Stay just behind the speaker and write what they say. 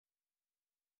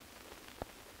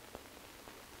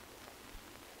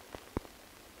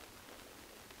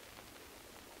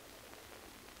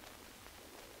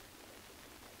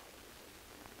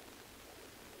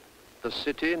The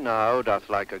city now doth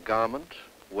like a garment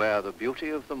wear the beauty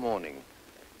of the morning.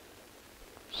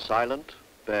 Silent,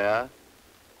 bare,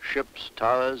 ships,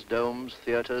 towers, domes,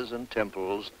 theatres, and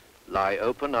temples lie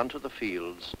open unto the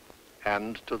fields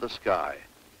and to the sky.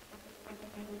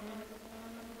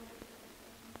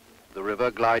 The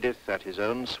river glideth at his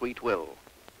own sweet will,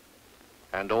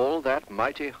 and all that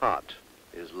mighty heart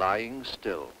is lying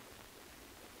still.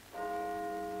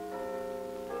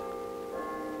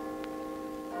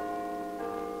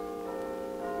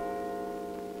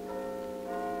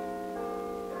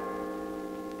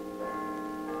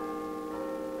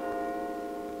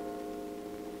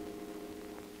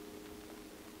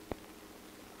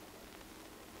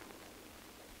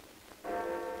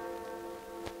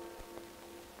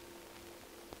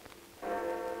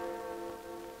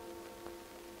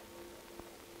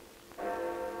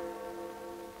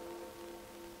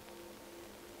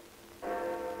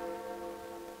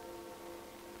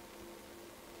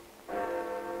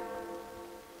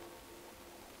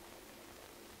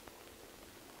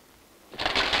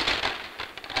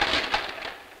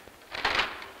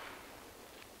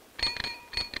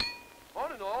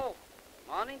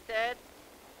 Morning, Ted.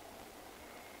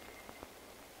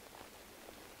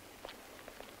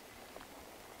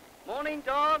 Morning,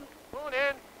 Don. Morning.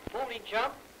 Morning,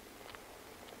 chum.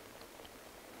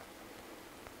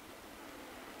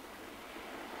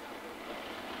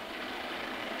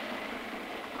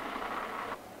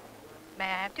 May I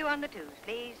have 2 on the 2s,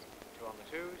 please? 2 on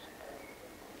the 2s.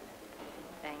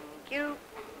 Thank you.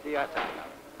 Theatre.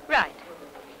 Right.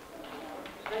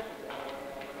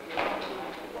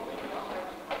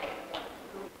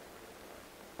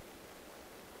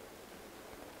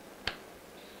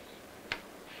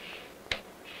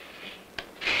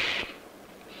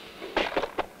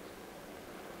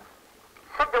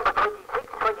 Signal 26,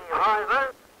 25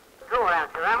 road. Draw out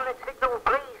your outlet signal,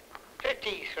 please.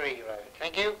 53 road,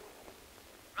 thank you.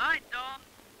 Right, Don.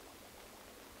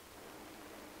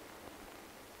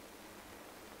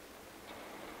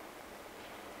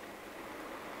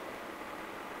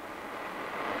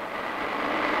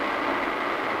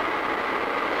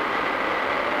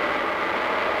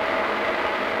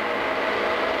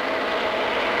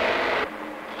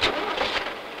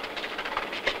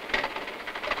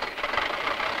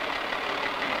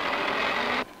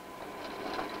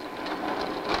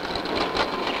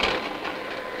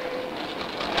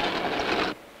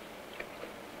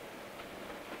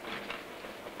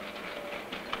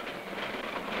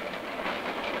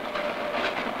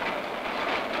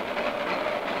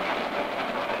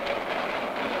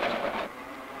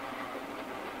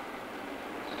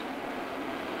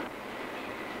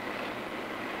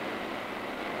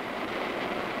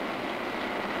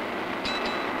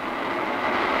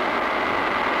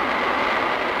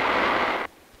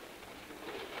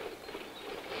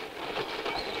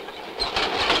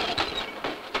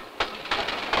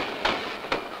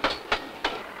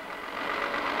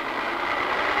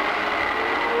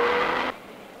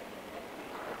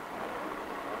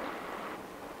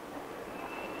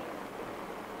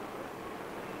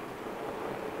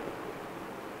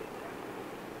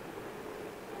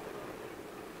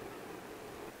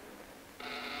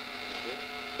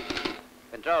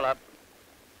 Control up.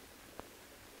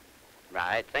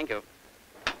 Right, thank you.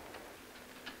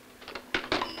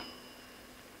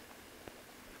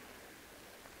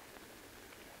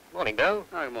 Morning, Bill.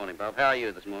 Oh, good morning, Bob. How are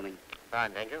you this morning?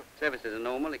 Fine, thank you. Services are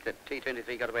normal, except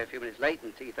T23 got away a few minutes late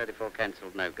and T34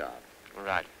 cancelled, no guard.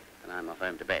 Right. And I'm off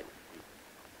home to bed.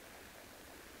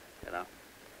 Get up.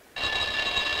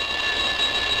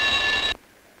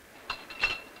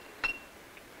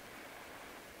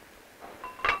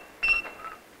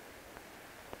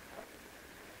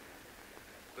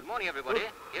 Good morning, everybody.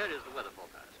 Here is the weather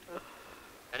forecast.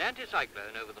 An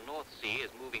anticyclone over the North Sea is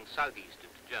moving southeast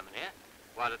into Germany,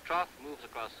 while a trough moves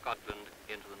across Scotland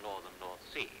into the northern North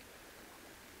Sea.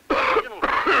 Regional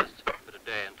forecasts for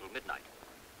today until midnight.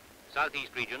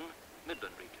 Southeast region,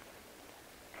 Midland region.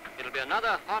 It'll be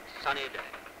another hot, sunny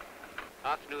day.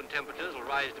 Afternoon temperatures will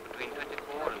rise to between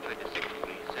 24 and 26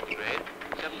 degrees centigrade,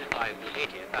 75 to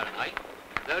 80 Fahrenheit,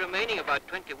 though remaining about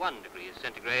 21 degrees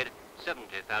centigrade, 70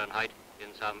 Fahrenheit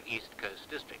in some east coast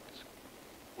districts.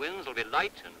 Winds will be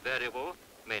light and variable,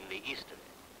 mainly easterly.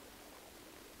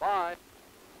 Bye.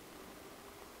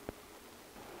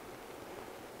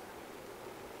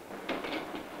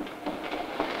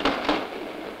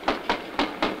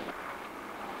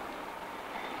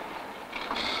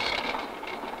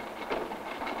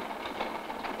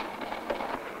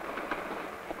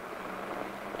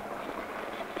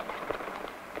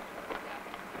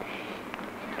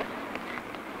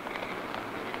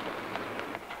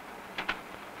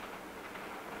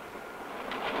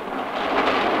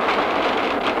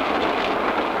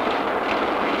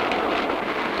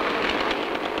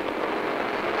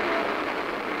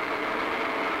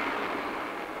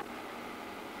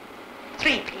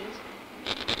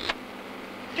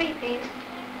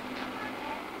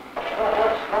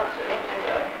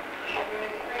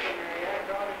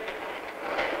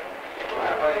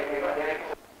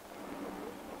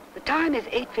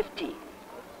 8:15.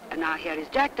 And now here is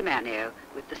Jack the Man-O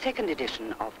with the second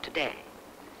edition of Today.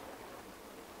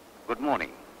 Good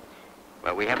morning.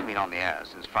 Well, we haven't been on the air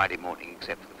since Friday morning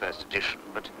except for the first edition,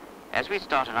 but as we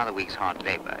start another week's hard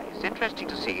labour, it's interesting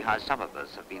to see how some of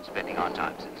us have been spending our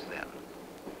time since then.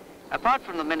 Apart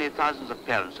from the many thousands of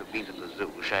parents who've been to the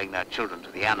zoo showing their children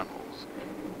to the animals,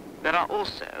 there are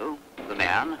also the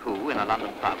man who, in a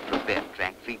London pub for a bet,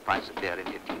 drank 3 pints of beer in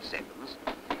 15 seconds,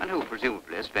 and who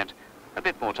presumably spent a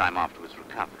bit more time afterwards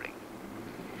recovering.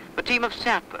 The team of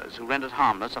sappers who rendered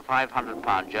harmless a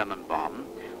 500-pound German bomb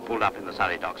pulled up in the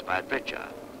Surrey docks by a dredger.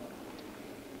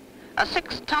 A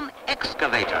 6-ton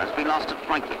excavator has been lost at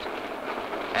Brook,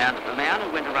 and the man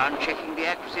who went around checking the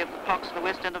accuracy of the clocks in the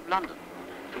West End of London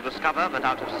to discover that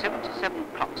out of 77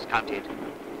 clocks counted,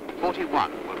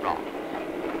 41 were wrong.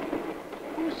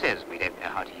 Who says we don't know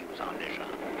how to use our leisure?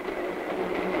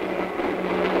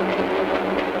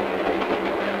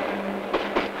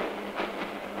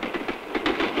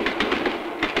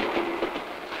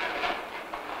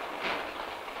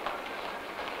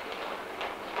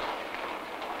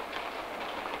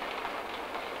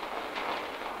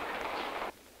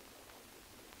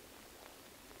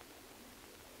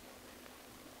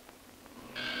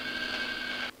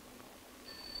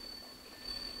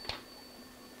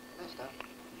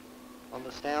 On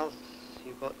the Stouts,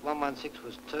 you've got 116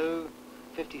 was 2,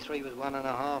 53 was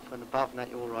 1.5, and apart from that,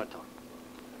 you're all right, Tom.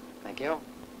 Thank you.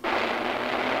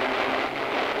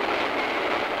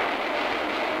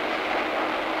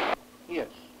 Yes.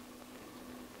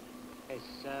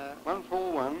 It's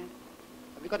 141.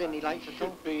 Have you got any lights at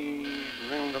all? Should be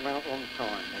round about on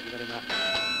time. Have you got enough?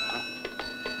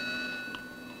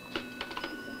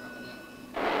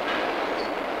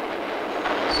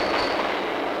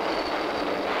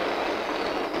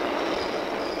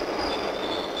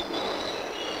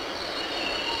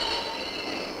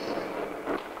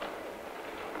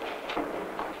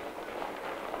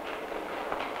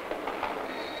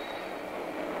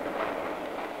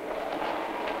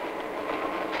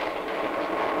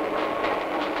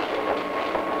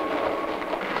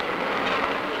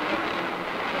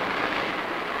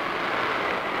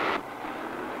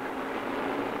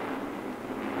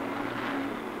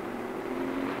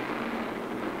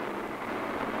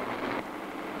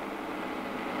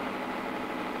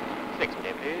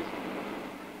 Please.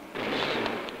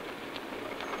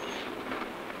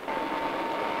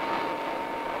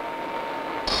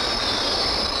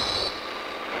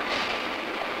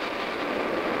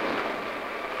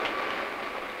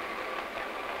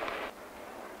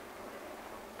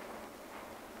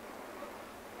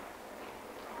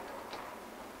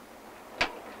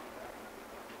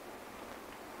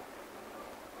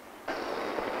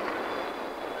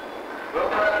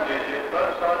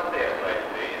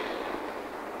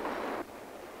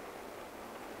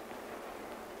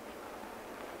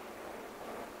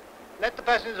 Let the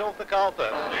passengers off the car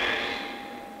first.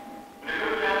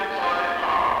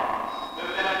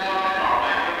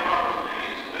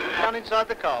 Down inside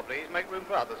the car, please. Make room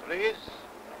for others, please.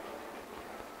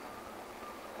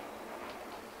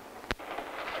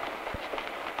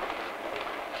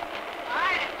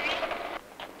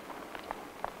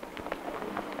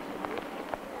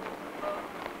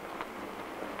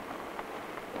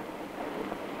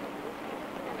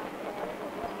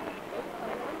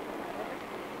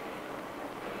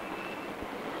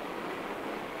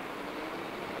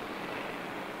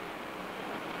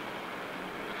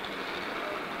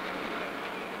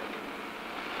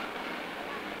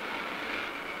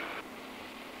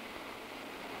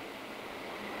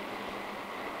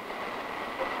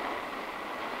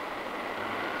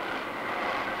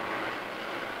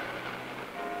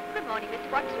 Good morning,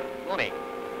 Mr. Watson. Morning.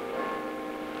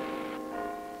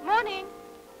 Morning.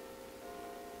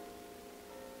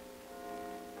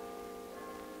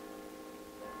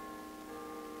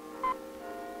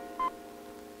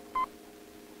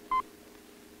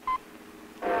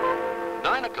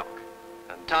 Nine o'clock,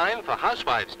 and time for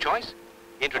Housewife's Choice,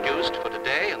 introduced for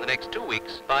today and the next 2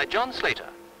 weeks by John Slater.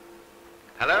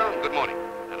 Hello and good morning,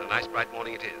 and a nice bright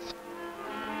morning it is.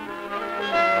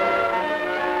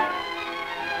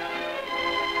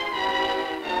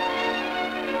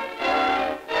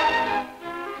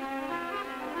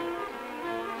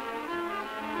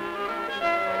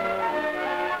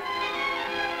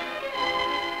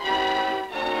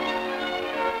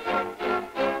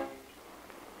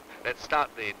 Let's start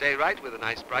the day right with a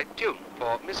nice bright tune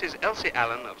for Mrs. Elsie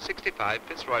Allen of 65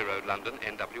 Fitzroy Road, London,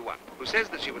 NW1, who says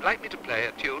that she would like me to play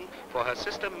a tune for her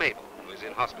sister Mabel, who is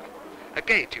in hospital. A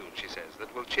gay tune, she says,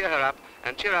 that will cheer her up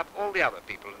and cheer up all the other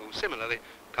people who similarly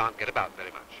can't get about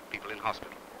very much, people in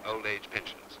hospital, old age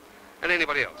pensioners. and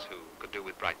anybody else who could do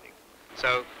with brightening.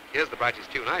 So here's the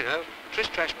brightest tune I know,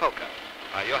 Trish Trash Polka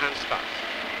by Johann Strauss.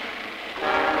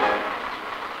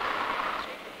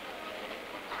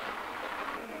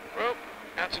 Well,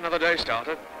 that's another day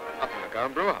started. I think I'll go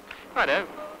and brew up. Righto.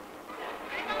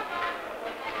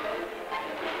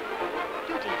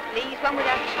 2 teas, please, one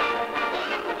without the sugar.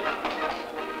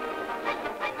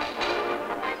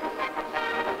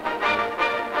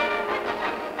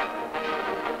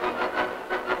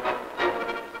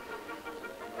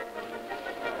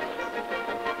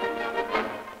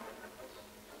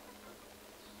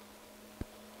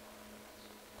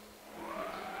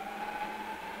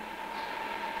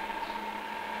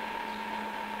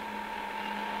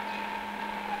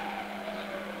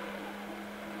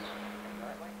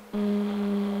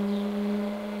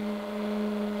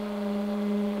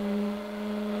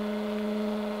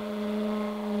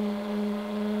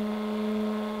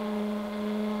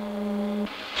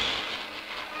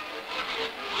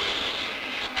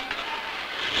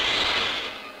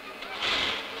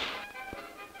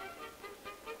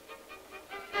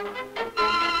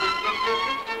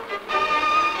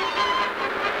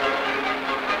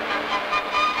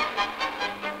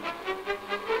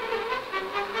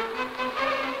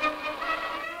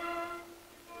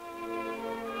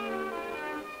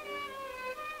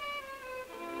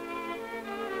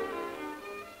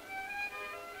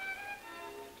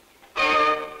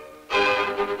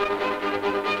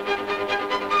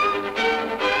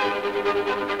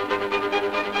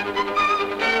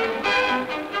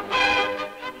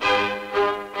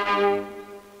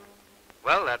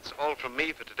 That's all from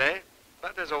me for today,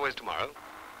 but there's always tomorrow.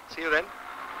 See you then.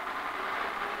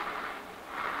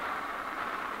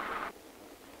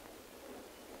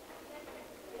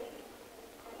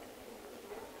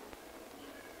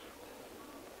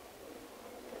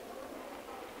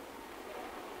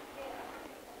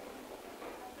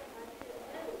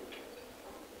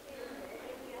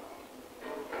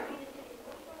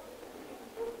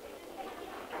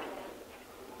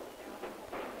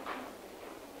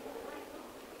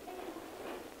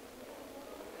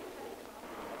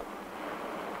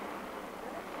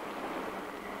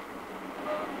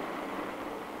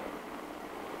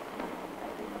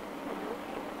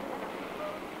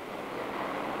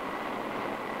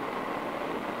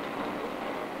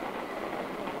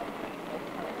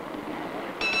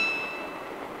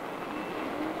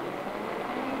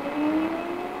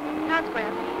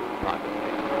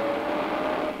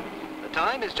 The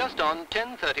time is just on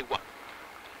 10:31,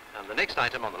 and the next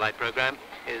item on the light program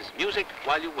is music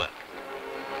while you work.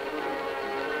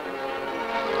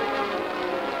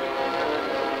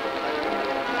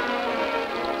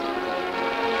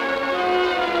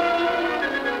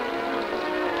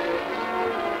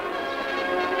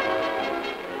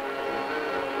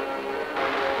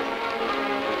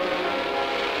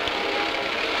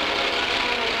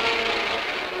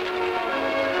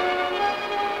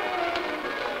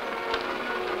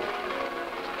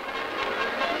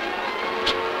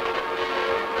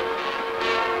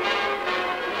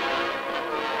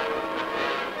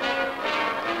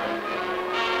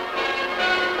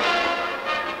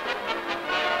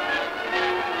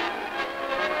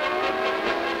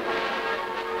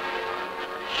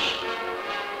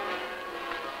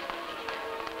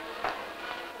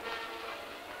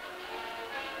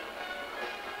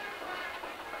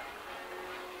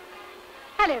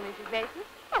 Hello, Mrs. Mason.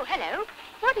 Oh, hello.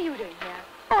 What are you doing here?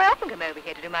 Oh, I often come over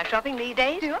here to do my shopping these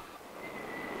days. Do you?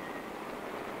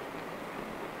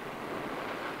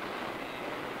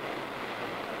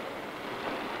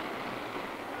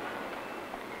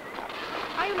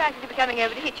 Are you likely to be coming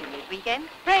over to Hitchin this weekend?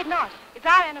 Afraid not. It's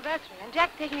our anniversary, and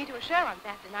Jack's taking me to a show on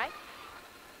Saturday night.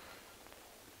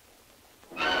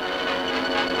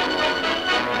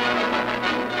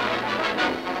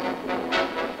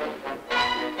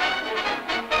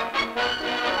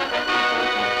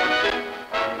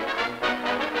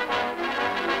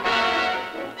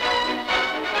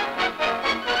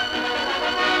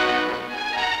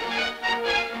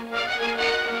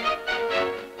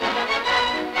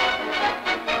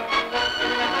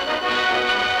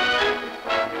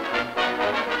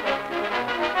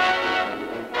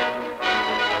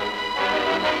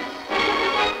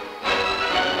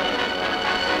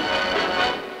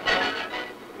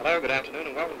 Good afternoon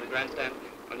and welcome to the grandstand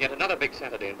on yet another big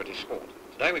Saturday in British sport.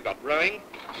 Today we've got rowing,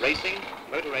 racing,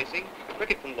 motor racing,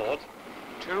 cricket from Lords.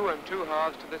 2 and 2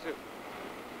 halves to the 2.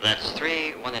 That's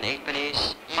 3, 1 and 8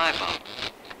 pennies, 5 bob.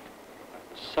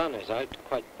 The sun is out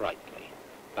quite brightly.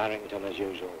 Barrington as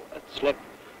usual at slip.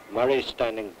 Murray's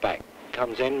standing back.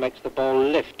 Comes in, makes the ball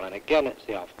lift, and again it's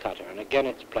the off cutter, and again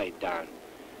it's played down.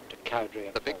 to Cowdrey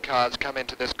and The big cars come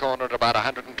into this corner at about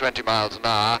 120 miles an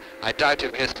hour. I doubt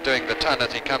if he's doing the turn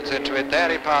as he comes into it. There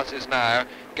he passes now,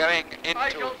 going into... I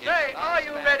shall say, are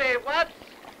you ready, Watts?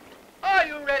 Are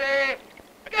you ready?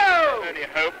 Go! Only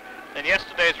hope. In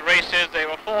yesterday's races, they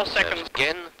were 4 seconds.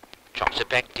 Again, chops it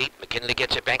back deep. McKinley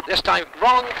gets it back. This time,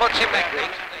 wrong, puts it back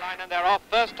deep. The line and they're off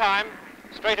first time,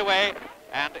 straight away.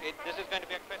 And this is going to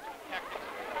be a question of tactics.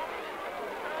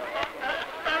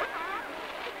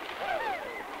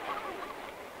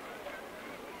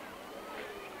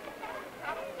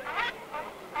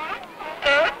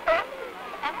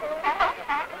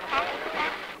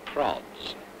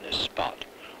 prods in this spot.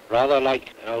 Rather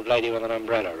like an old lady with an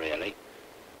umbrella, really.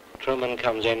 Truman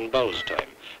comes in, bowls to him,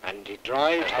 and he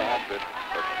drives that.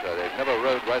 But they've never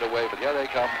rode right away, but here they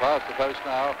come past the post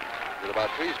now. With about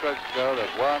 3 strokes to go. There's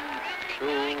 1, 2,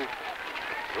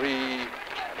 3, and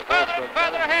the fourth stroke.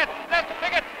 Further ahead, Lester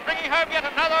Piggott bringing home yet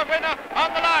another winner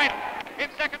on the line. In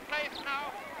second place now.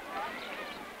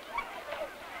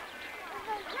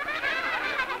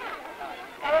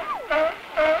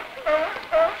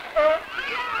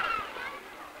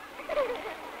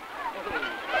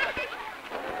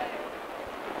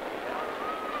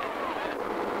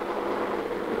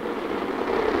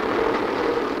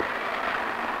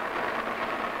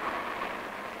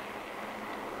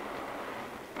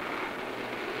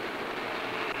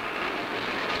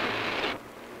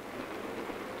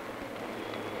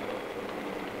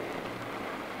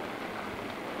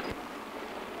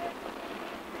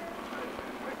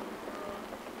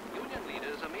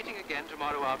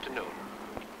 Tomorrow afternoon.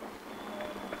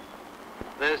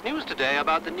 There's news today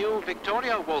about the new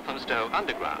Victoria Walthamstow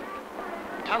Underground.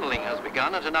 Tunnelling has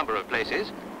begun at a number of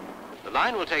places. The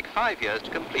line will take 5 years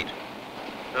to complete.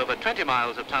 Over 20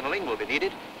 miles of tunnelling will be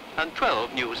needed and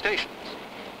 12 new stations.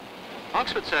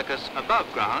 Oxford Circus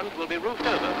above ground will be roofed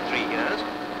over for 3 years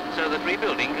so that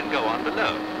rebuilding can go on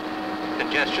below.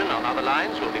 Congestion on other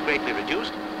lines will be greatly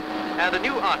reduced and a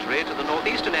new artery to the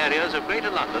northeastern areas of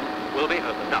Greater London will be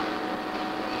opened up.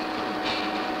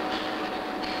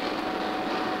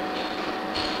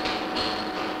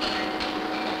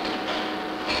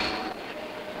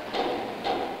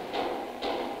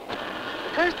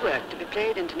 The first work to be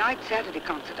played in tonight's Saturday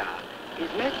concert hour is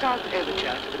Mozart's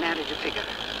Overture to the Marriage of Figaro.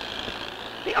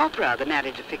 The opera The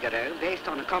Marriage of Figaro, based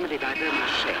on a comedy by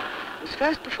Bernard, was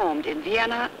first performed in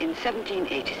Vienna in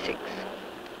 1786.